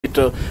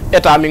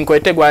état mi ngi koy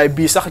teg waaye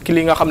bii sax ki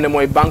li nga xam ne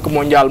mooy Banque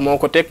Mondiale moo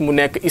ko teg mu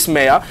nekk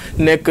ISMEA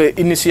nekk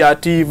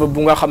initiative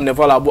bu nga xam ne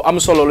voilà bu am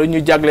solo la ñu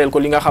jagleel ko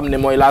li nga xam ne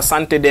mooy la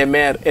santé des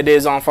mères et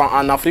des enfants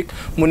en Afrique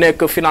mu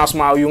nekk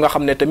financement yu nga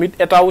xam ne tamit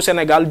état wu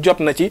Sénégal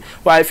jot na ci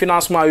waaye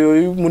financement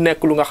yooyu mu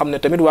nekk lu nga xam ne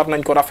tamit war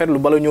nañ ko rafetlu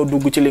bala ñoo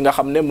dugg ci li nga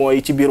xam ne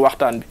mooy ci biir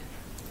waxtaan bi.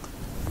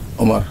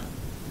 Omar,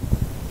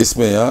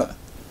 ISMEA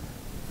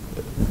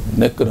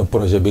nekk na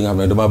projet bi nga xam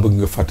ne damaa bëgg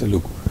nga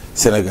fàttaliku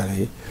Sénégalais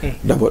yi.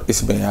 D'abord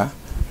ISMEA.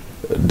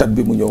 date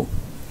bi mu ñëw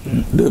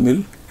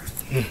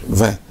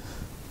 2020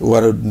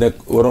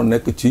 waroon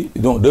nekk ci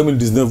donc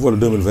 2019 wala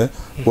 2020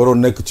 waroon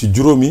nekk ci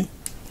juróomi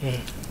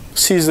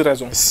 6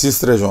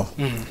 régions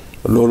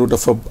loolu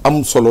dafa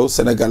am solo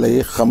sénégalais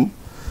yi xam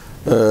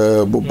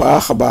bu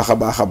baax a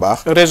baax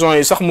régions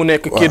yi sax mu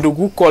nekk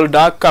Kédougou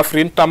Kolda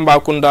Kaffrine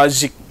Tambacounda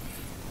Zik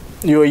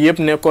yooyu yëpp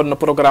nekkoon na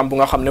programme bu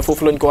nga xam ne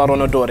foofu lañ ko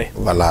waroon a doore.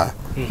 Voilà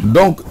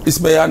donc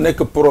ISMEA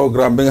nekk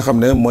programme bi nga xam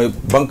ne mooy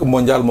Banque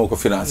Mondiale moo ko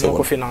financé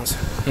woon.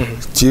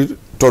 ci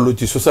toll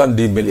ci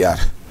 70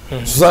 milliards.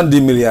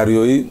 70 milliards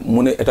yooyu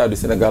mu ne état du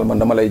Sénégal man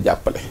dama lay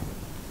jàppale.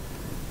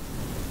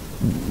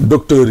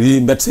 docteurs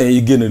yi médecins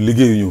yi génn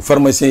liggéeyuñu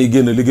pharmaciens yi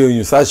génn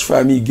liggéeyuñu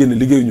sages-femmes yi génn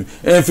liggéeyuñu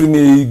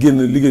infirmiers yi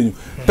génn liggéeyuñu.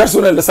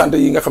 personnel de santé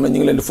yi nga xam ne ñu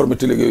ngi leen di former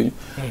te liggéeyuñu.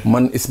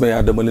 man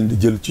ISMEA dama leen di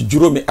jël ci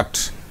juróomi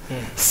at.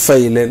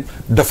 fay leen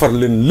defar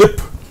leen lépp.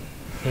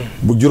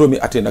 bu juróomi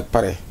at yi nag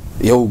pare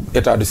yow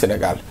état du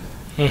Sénégal.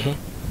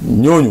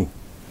 ñooñu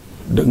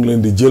da nga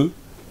leen di jël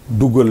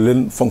dugal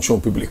leen fonction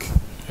publique.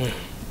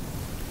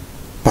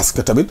 parce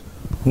que tamit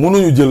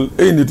mënuñu jël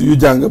ay nit yu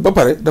jàng ba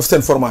pare def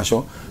seen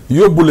formation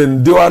yóbbu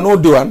leen diwaanoo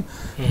diwaan.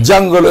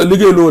 jàngal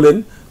liggéeyloo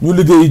leen ñu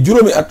liggéey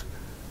juróomi at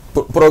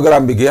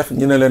programme bi geex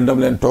ñu ne leen dam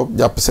leen toog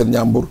jàpp seen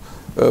ñàmbur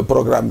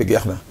programme bi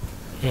geex na.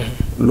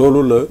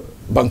 loolu la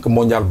Banque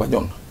Mondiale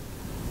bañoon.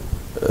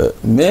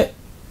 mais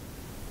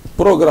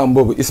programme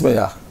boobu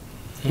ISMEA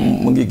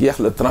mu ngi jeex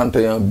le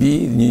 31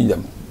 bii ñuy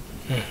dem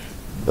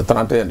le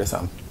 31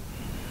 décembre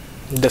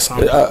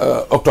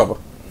octobre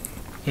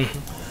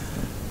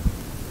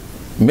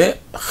mais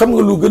xam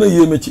nga lu gën a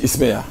yéeme ci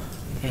ISMEA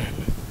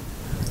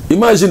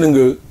imagine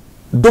nga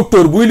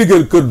docteur buy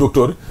liggéeyal kër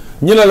docteur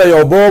ñu ne la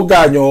yow boo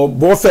gaañoo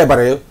boo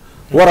feebaree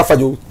war a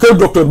faju kër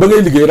docteur ba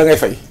ngay liggéey da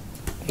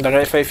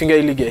ngay fay fi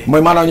ngay liggéey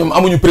mooy maanaam ñoom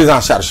amuñu prise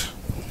en charge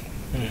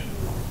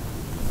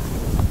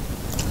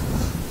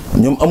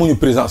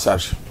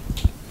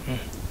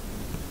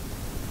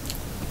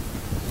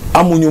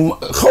amuñu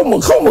xaw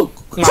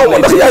ma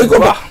ndax yaay ko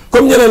ba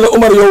comme ñeneen la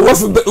Omar yow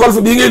walf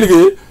bii ngay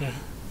liggéeyee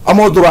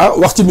amoo droit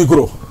wax ci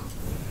micro.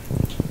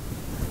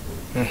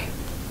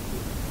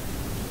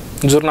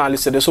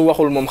 journaliste de su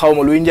waxul moom xaw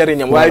ma luy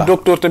njariñam. waaye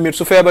docteur tamit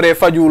su feebaree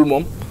fajuwul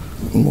moom.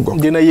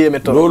 dina yéeme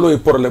trop loolooy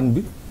problème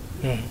bi.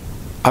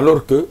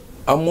 alors que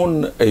amoon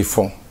na ay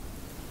fonds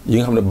yi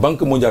nga xam ne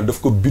Banque Mondiale daf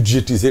ko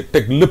budgétiser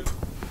teg lépp.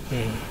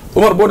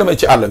 Omar boo demee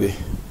ci àll bi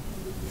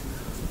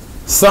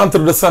centre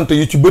de santé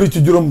yu ci bëri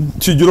ci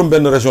juróom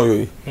benn région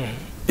yooyu.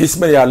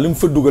 ISMEA li mu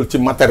fa dugal ci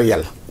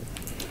matériel.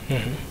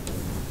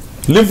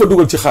 li mu fa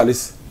dugal ci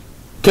xaalis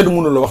kenn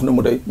mënu la wax ne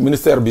mu dey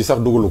ministère bi sax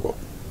dugalu ko.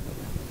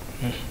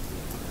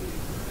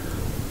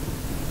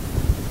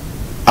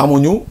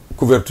 amuñu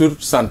couverture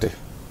santé.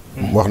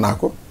 wax naa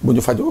ko bu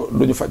ñu fajoo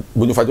du ñu faj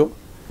bu ñu fajoo.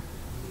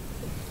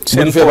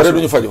 bu ñu feebaree du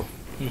ñu fajoo.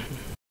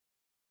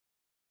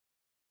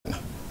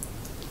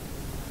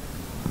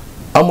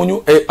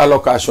 amuñu ay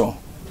allocation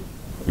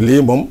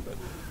lii moom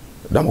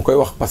dama koy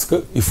wax parce que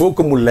il faut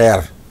que mu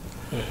leer.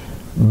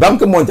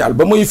 Banque Mondiale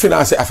ba muy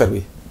financer affaire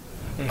bi.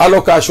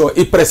 allocation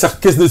IPRES sax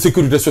caisse de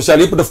sécurité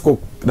sociale yëpp daf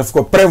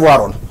ko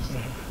prévoir woon.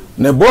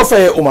 ne boo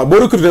fayee Umar boo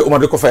recruter Umar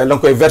di ko fayal da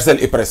nga koy verser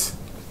IPRES.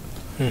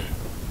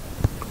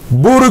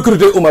 boo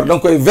recruter Umar da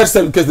nga koy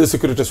verser caisse de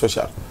sécurité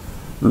sociale.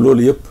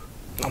 loolu yëpp.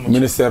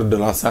 ministère de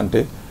la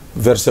santé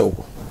versé wu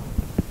ko.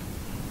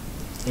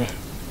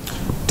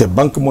 te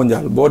Banque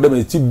Mondiale boo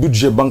demee ci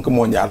budget Banque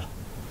Mondiale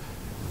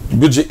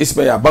budget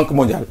ISMEA Banque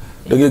Mondiale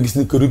da ngay gis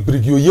ni que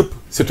rubrique yooyu yëpp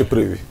c'était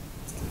prévu.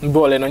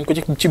 boole nañ ko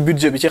ci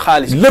budget bi ci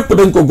xaalis. lépp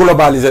dañ ko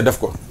globaliser def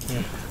ko.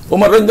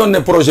 Omar dañ doon ne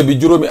projet bi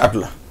juróomi at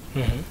la.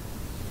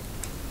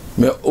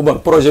 mais Omar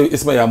projet bi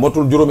ISMEA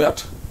motul juróomi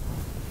at.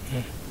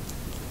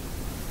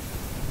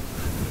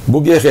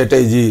 bu geexee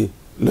tey jii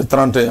le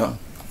 31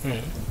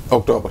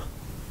 octobre.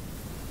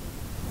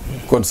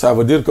 kon ça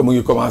veut dire que mu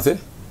ngi commencé.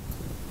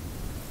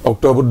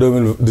 octobre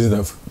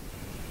 2019.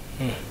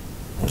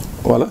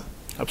 Voilà.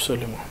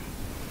 Absolument.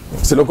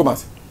 C'est le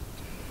commencé.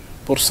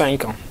 Pour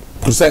 5 ans.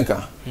 Pour 5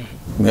 ans.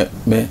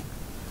 Mais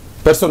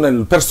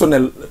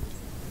personnel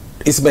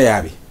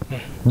ISMEA bi.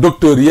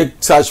 docteurs yeeg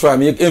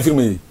sages-femmes yeeg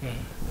infirmiers yi.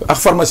 ak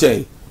pharmaciens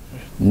yi.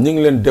 ñu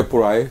ngi leen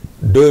déployer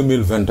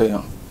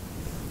 2021.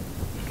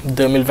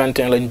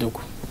 2021 lañ dugg.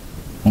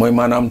 mooy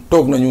maanaam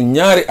toog nañu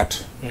ñaari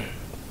at.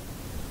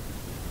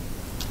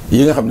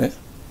 yi nga xam ne.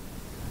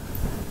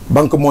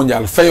 Banque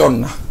Mondiale fayoon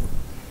na.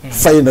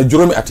 fay na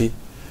juróomi at yi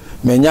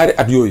mais ñaari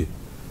at yooyu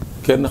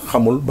kenn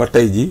xamul ba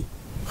tey ji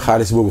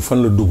xaalis boobu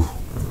fan la dugg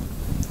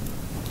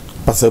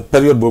parce que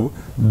période boobu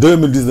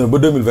 2019 ba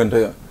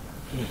 2021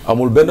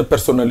 amul benn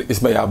personnel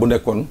ISMEA bu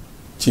nekkoon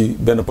ci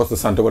benn poste de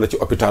santé wala ci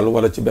hôpital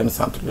wala ci benn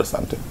centre de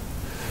santé.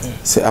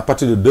 C'est à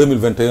partir de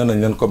 2021 nañ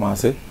leen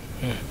commencé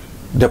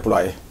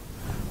déployer.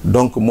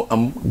 Donc mu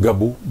am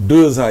gabu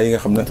 2 ans yi nga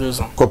xam ne.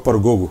 2 ans koppar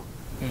googu.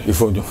 il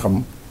faut ñu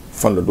xam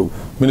fan la dugg.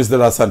 ministre de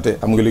la santé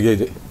am nga liggéey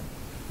de.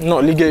 non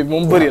liggéey bi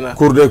moom bëri na.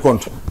 Cour des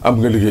comptes am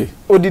nga liggéey.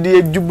 audit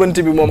yeeg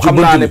jubbanti bi moom. xam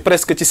naa ne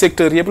presque ci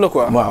secteur yëpp la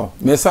quoi. waaw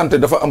mais santé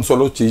dafa am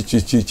solo ci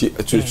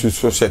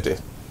société.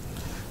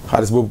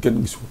 xaalis boobu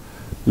kenn gisu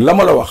la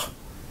ma la wax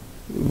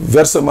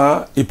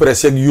versement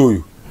IPRES yeeg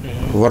yooyu.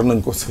 war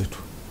nañ ko saytu.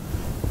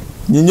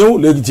 ñi ñëw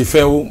léegi ci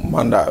fin wu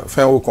mandat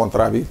fin wu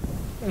contrat bi.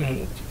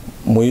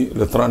 muy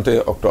le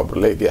 31 octobre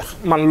lay jeex.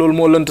 man loolu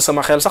moo lënt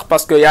sama xel sax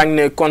parce que yaa ngi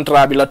ne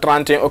contrat bi le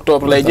 31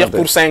 octobre lay jeex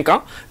pour 5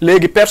 ans.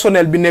 léegi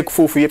personnel bi nekk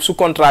foofu yëpp su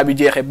contrat bi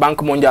jeexee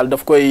Banque Mondiale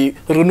daf koy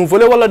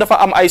renouveler wala dafa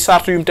am ay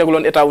charte yu mu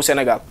tegaloon état wu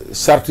Sénégal.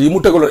 charte yi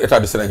mu tegaloon état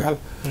du Sénégal.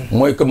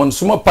 mooy que man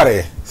su ma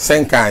paree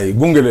 5 ans yi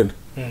gunge leen.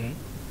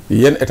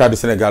 yéen état du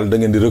Sénégal da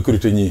ngeen di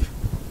recruter ñii.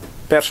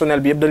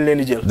 personnel bi yëpp dañ leen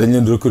di jël. dañ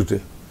leen di recruter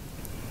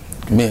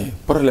mais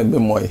problème bi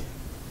mooy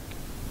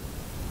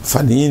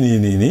fan yii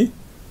nii.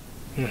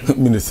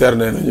 ministère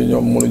nee nañu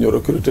ñoom mënuñu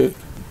recruter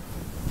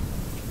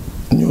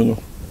ñooñu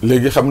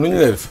léegi xam nu ñu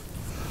lay def.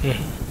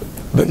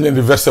 dañ leen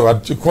di verser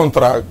waat ci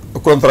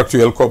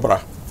contractuel Cobra.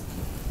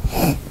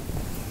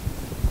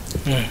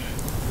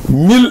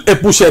 1000 et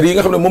poussières yi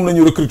nga xam ne moom la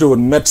ñu recruter woon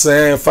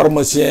médecin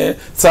pharmacien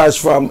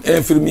sage-femme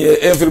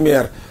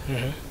infirmière.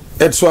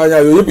 aide-soignant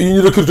yooyu yëpp yi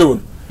ñu recruter woon.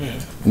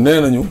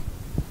 nee nañu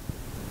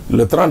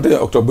le 31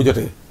 octobre bu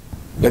jotee.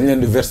 dañ leen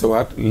di verser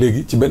waat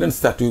léegi ci beneen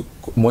statut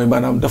mooy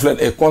maanaam daf leen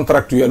ay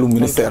contractuel u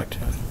ministère.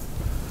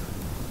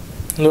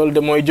 loolu de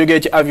mooy jógee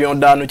ci avion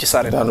daanu ci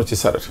saret.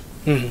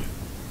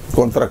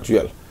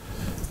 contractuel.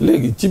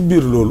 léegi ci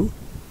biir loolu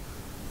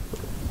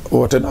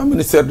woote naa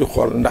ministère di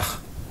xool ndax.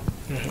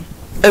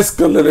 est-ce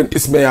que la leen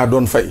ISMEA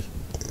doon fay.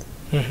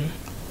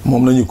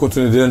 moom la ñuy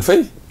continuer di leen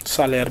fay.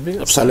 salaire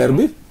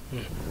bi.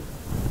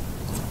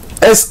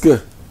 est-ce que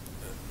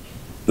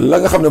la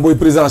nga xam ne mooy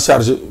prise en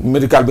charge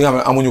médicale bi nga xam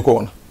ne amuñu ko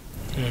woon.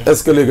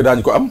 est-ce que léegi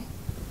daañu ko am.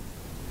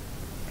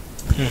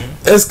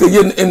 est-ce que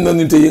yenn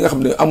indemnité yi nga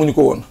xam ne amuñu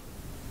ko woon.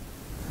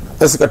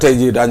 est-ce que tey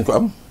jii daañu ko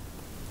am.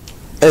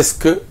 est-ce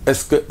que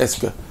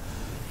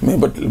mais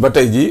ba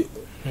tey jii.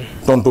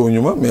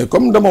 tontuwuñu ma mais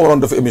comme dama waroon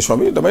def émission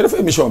bi damay def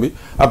émission bi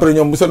après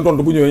ñoom bu seen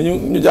tontu bu ñëwee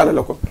ñu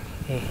jàllale ko.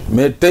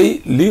 mais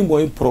tey lii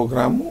mooy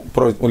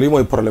lii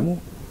mooy problème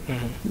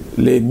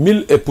les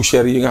 1000 et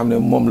poussières yi nga xam ne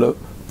moom la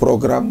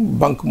programme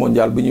Banque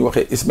Mondiale bi ñuy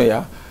waxee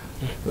ISMEA.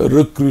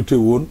 recruter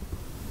woon.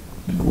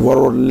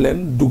 waroon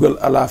leen dugal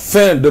à la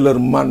fin de leur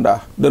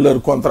mandat de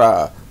leur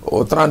contrat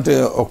au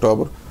 31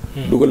 octobre.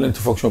 dugal leen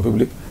ci fonction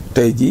publique.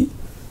 tey jii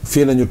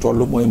fii nañu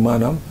toll mooy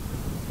maanaam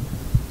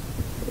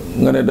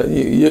nga ne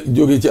dañuy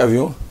jógee ci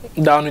avion.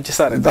 daanu ci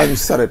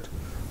saret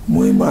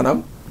mooy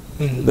maanaam.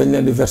 dañ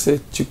leen di verser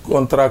ci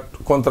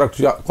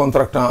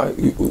contractant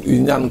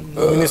yu ñaan.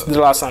 ministre de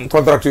la santé.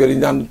 contractuels yi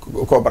ñaan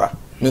Cobra.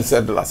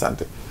 ministère de la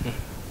santé.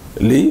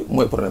 lii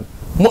mooy problème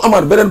mu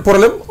amaat beneen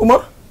problème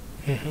Umar.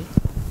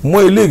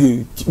 mooy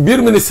léegi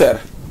biir ministère.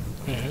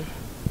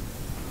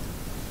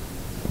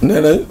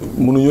 nee na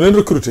mënuñu leen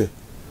recruter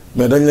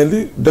mais dañ leen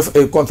di def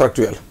ay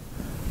contractuels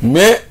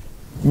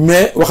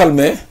mais waxal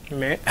mais.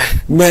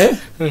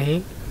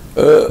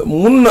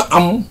 mun na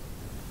am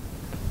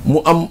mu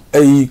am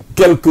ay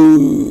quelques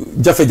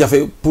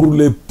jafe-jafe pour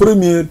les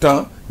premiers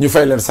temps ñu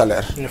fay leen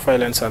salaire.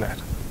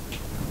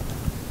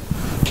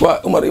 waaw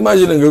Umar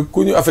imagine nga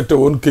ku ñu affecté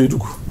woon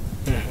Kédougou.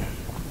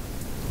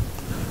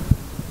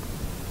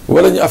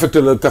 wala ñu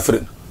affecté la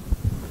Kaffrine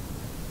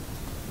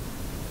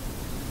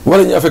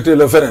wala ñu affecté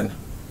la feneen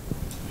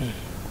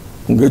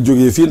nga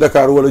jógee fii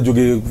Ndakaaru wala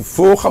jógee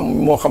foo xam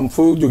moo xam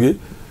foo jógee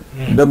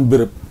dem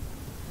béréb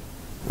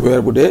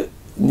weer bu dee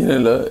ñu ne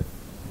la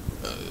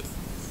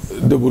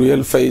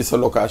débrouiller fay sa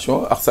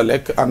location ak sa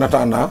lekk en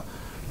attendant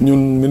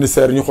ñun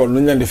ministère ñu xool nu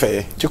ñu leen di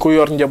fayee. ci ku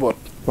yor njaboot.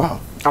 waaw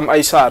am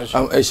ay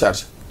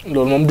charge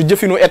loolu moom du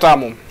jëfinu état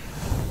moom.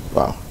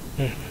 waaw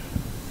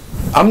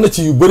am na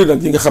ci yu bëri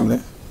nag yi nga xam ne.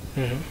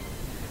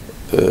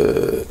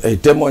 ay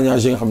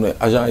témoignages yi nga xam ne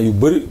agent yu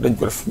bëri dañ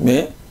ko def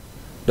mais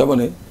dama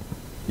ne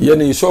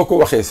yenn yi soo ko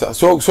waxee sax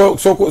soo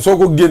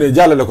ko génnee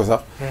jàllale ko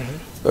sax.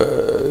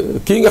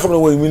 kii nga xam ne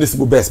mooy ministre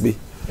bu bees bi.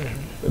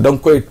 da nga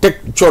koy teg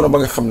coono ba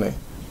nga xam ne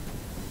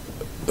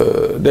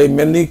day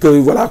mel ni que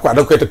voilà quoi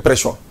da nga koy teg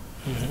pression.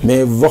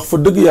 mais wax fa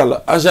dëgg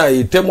yàlla agent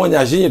yi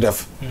témoignages yi ñu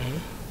def.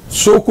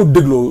 soo ko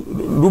dégloo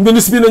du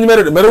ministre bi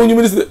nañu merewuñu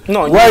ministre de.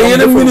 non waaye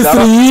yeneen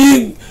ministre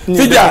yii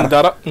fi jaar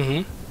dara.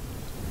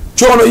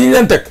 coono yi ñu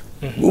leen teg.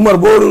 Umar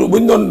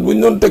buñ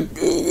doon teg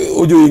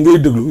audio yi ngay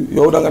déglu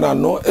yow da nga naan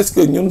non est-ce que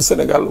ñun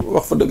Sénégal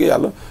wax fa dëgg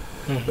yàlla.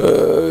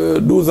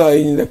 12 ans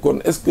yi ñu nekkoon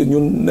est-ce que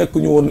ñun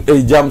nekkuñu woon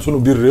ay jaam suñu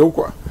biir réew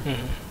quoi.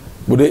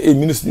 bu dee ay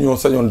ministres ñoo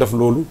sañoon def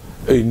loolu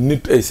ay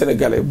nit ay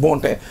sénégalais bon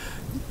teint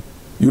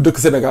yu dëkk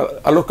Sénégal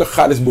alors que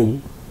xaalis boobu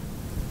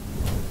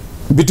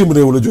bitim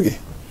réew la jógee.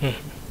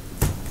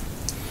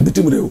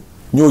 bitim réew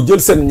ñoo jël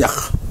seen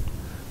ñax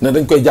ne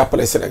dañ koy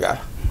jàppale Sénégal.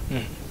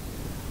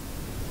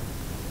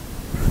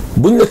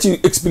 buñ la ci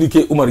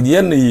expliquer Oumar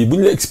yenn yi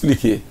buñ la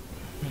expliquer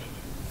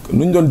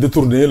nuñ doon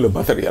détourner le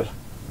matériel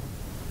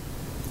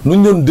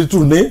nuñ doon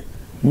détourner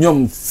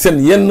ñoom seen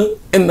yenn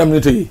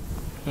indemnité yi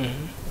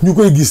ñu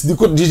koy gis di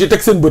ko di ci teg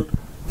seen bët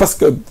parce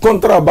que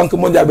contrat Banque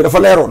Mondiale bi dafa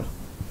leeroon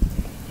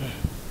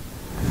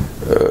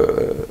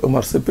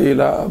Omar ce pays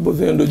là a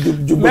besoin de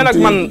jubal. mais nag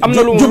man am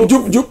na lu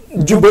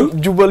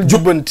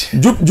jubbanti.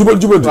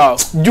 waaw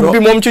jub bi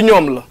moom ci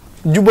ñoom la.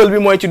 jubal bi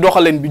mooy ci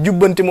doxalin bi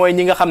jubbanti mooy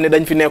ñi nga xam ne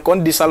dañ fi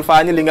nekkoon di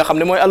salfaañi li nga xam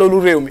ne mooy alalu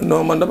réew mi.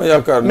 non man dama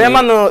yaakaar mais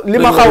man li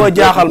ma xaw a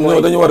jaaxal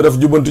mooy. dañu war a def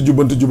jubbanti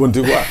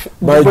quoi.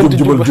 bàyyi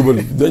jubal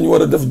dañu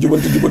war a def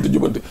jubbanti.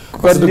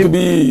 parce que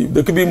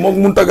dëkk bi moom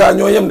Muntaga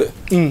ñoo yem de.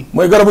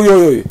 mooy garabu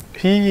yooyu.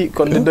 fii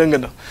kon de dëng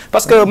na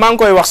parce que maa ngi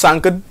koy wax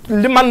sànq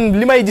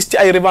li may gis ci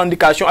ay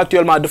revendications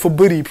actuellement dafa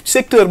bëri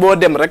secteur boo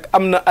dem rek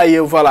am na ay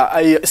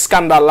ay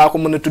scandale laa ko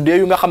mën a tuddee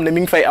yu nga xam ne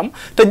mi ngi fay am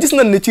te gis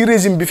nañ ne ci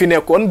régime bi fi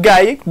nekkoon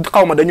gars yi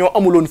xaw ma dañoo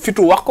amuloon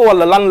fitu wax ko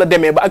wala lan la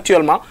demee ba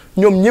actuellement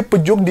ñoom ñëpp a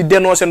jóg di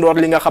dénoncer ndoor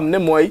li nga xam ne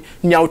mooy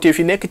ñaawtee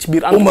fi nekk ci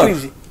biir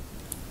entreprise yi.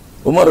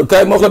 Omar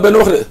kaay ma wax la benn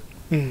wax de.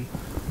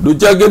 du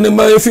jàggee ne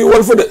maa ngi fii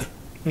Walf de.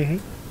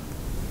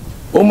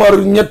 Omar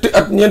ñeenti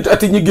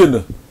at yi ñu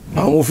génn.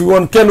 mu fi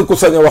woon kenn ku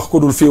sañ a wax ku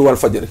dul fii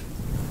Walfadjri.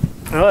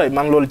 oui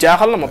man loolu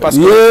jaaxal na ma parce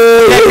que.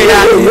 nekk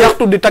yaa ngi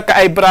yaxtu di takk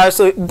ay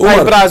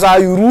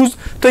brassard yu rouge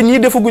te ñii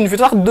defaguñ fi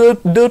sax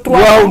deux trois.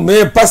 waaw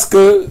mais parce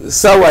que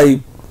saa waay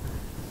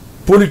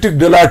politique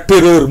de la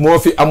terreur moo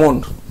fi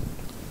amoon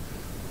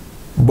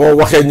boo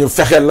waxee ñu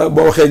fexeel la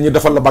boo waxee ñu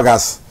defal la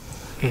bagage.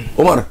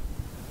 Omar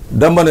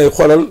dama ne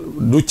xoolal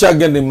du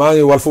càggeen ni maa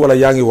ngi Walf wala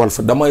yaa ngi Walf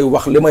damay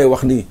wax li may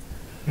wax nii.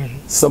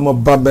 sama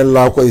bàmmeel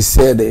laa koy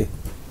seede.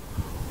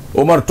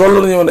 Omar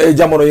toll nañu woon ay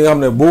jamono yi nga xam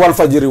ne bu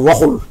Walfadjri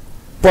waxul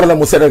problème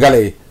mu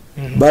sénégalais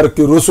yi.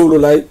 barki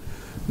Rasulullah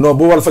non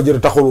bu Walfadjri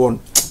taxul woon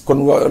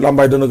kon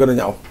lambaay dana gën a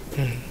ñaaw.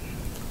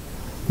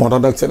 moo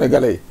tax nag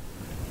sénégalais yi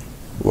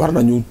war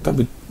nañu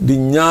tamit di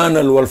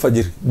ñaanal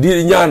Walfadjri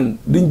di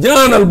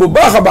ñaanal bu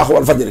baax a baax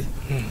Walfadjri.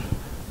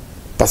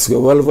 parce que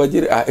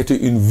Walfadjri a été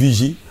une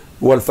vigie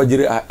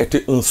Walfadjri a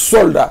été un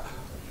soldat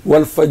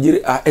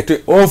Walfadjri a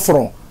été au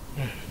front.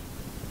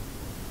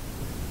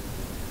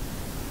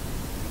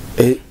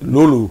 et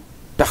loolu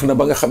tax na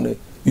ba nga xam ne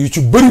yu ci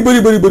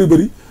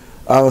bëri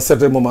à un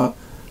certain moment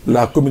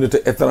la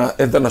communauté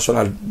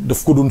internationale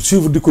daf ko doon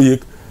suivre di ko yëg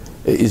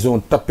et ils ont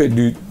tapé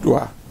du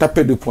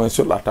poing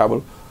sur la table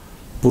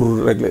pour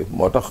régler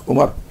moo tax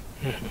Omar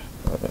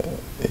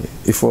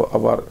il faut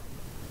avoir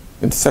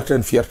une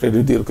certaine fierté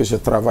de dire que je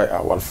travaille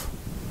à Walf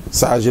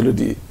ça je le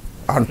dis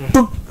en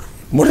toute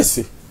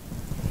modestie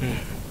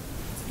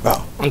waaw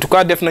en tout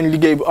cas def nañ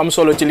liggéey bu am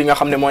solo ci li nga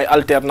xam ne mooy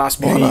alternance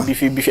bi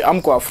fi am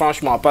quoi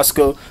franchement parce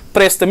que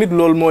presse tamit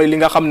loolu mooy li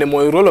nga xam ne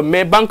mooy rôle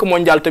mais Banque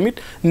Mondiale tamit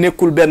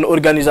nekkul benn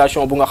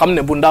organisation bu nga xam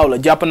ne bu ndaw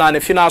la jàpp naa ne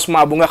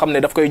financement bu nga xam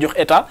ne daf koy jox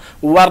état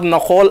war na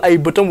xool ay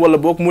bëtam wala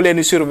boog mu leen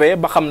di surveiller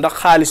ba xam ndax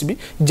xaalis bi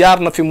jaar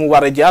na fi mu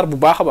war a jaar bu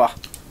baax a baax.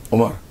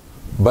 Omar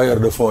bailleur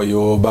de fonds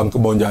yoo Banque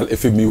Mondiale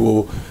FMI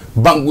woo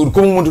banque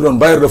comme mu mënti doon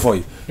bailleur de fonds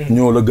yi.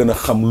 ñoo la gën a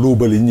xam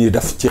luubal yi ñuy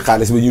def ci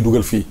xaalis bi ñuy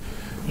dugal fii.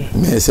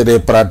 mais c'est des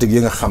pratiques yi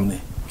nga xam ne.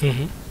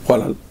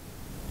 xoolal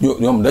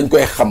ñoom dañ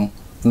koy xam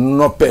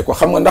noppee ko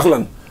xam nga ndax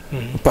lan.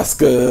 parce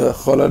que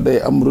xoolal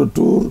day am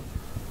retour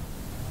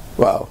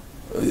waaw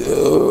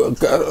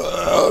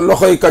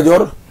loxoy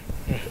kajoor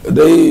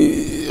day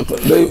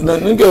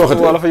nañ koy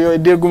waxati. wala fa yooyu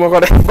dégguma ko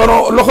de.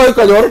 non loxoy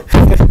kajoor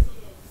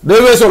day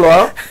weesolo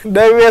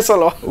day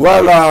weesolo.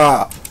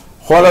 voilà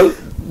xoolal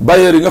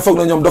bailleurs yi nga foog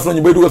na ñoom daf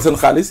nañu bay dugal seen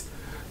xaalis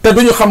te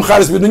duñu xam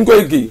xaalis bi duñ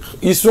koy kii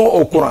ils sont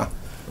au courant.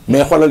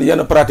 mais xoolal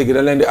yenn pratique yi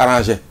dañ leen di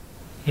arrangé.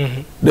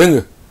 dégg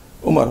nga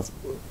Omar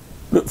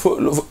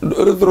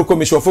rétro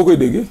commission foo koy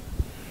déggee.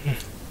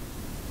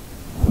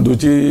 du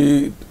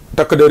ci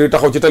takk der yi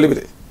taxaw ci tali bi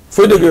de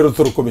fooy déggee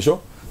rétro commission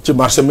ci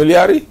marché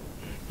milliards yi.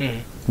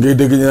 ngay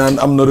dégg ñu naan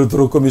am na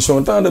rétro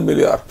commission tant de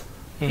milliards.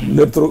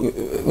 rétro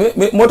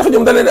mais moo tax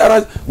ñoom dañ leen di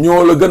arrangé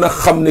ñoo la gën a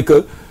xam ni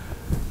que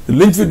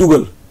liñ fi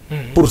dugal.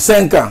 pour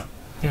 5 ans.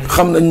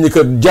 xam nañ ni que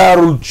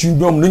jaarul ci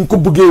ñoom niñ ko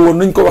bëggee woon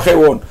niñ ko waxee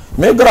woon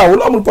mais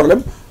garaawul amul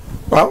problème.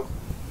 waaw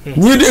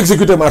ñii di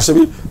exécuter marché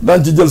bi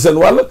daan ci jël seen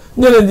wàll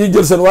ñeneen ñi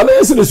jël seen wàll et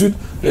ainsi de suite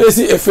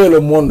ainsi est fait le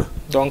monde.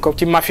 donc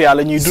ci mafia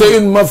la ñuy dund. c'est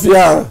une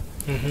mafia.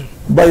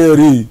 bailleurs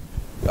yi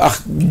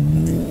ak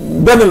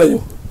benn lañu.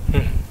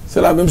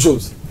 c'est la même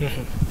chose.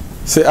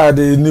 c'est à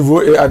des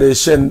niveaux et à des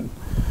chaînes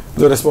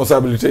de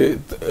responsabilité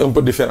un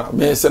peu différents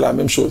mais c'est la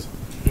même chose.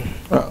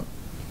 waaw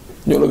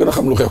ñoo la gën a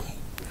xam lu xew.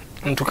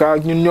 en tout cas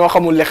ñun ñoo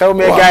xamul li xew.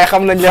 mais gars yi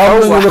xam nañ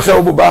lu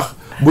xew bu baax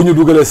bu ñu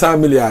dugalee 100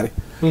 milliards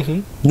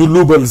yi. ñu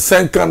luubal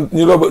 50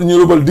 ñu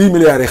luubal 10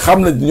 milliards yi xam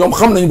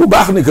nañ bu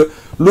baax ni que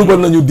luubal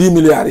nañu 10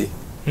 milliards yi.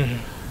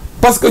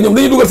 parce que ñoom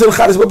dañuy dugal seen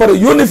xaalis ba pare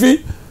yónni fii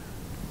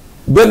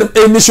benn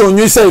émission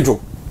ñuy saytu.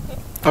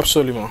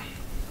 absolument.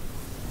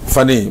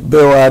 fan yii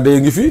BOAD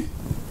ngi fii.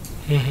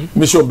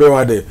 mission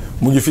BOAD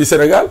mu ngi fii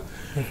Sénégal.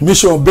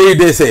 mission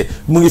BIDC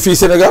mu ngi fii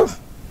Sénégal.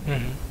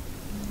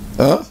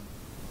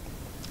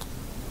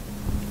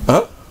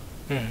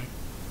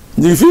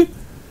 ñu ngi fii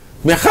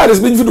mais xaalis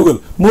bi ñu fi dugal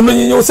mun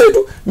nañu ñëw saytu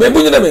mais bu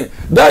ñu demee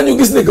daañu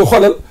gis ne que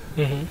xoolal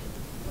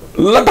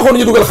la taxoon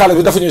ñu dugal xaalis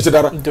bi dafa ñu ci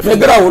dara mais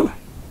garaawul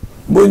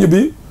boo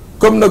ñibbi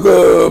comme nag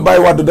Baye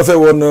Wade dafay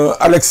woon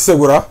Alex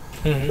Segura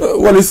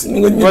walis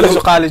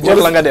xaalis jox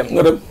la nga dem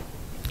nga dem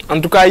en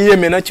tout cas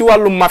yéeme na ci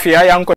wàllum mafia yaa ngi ko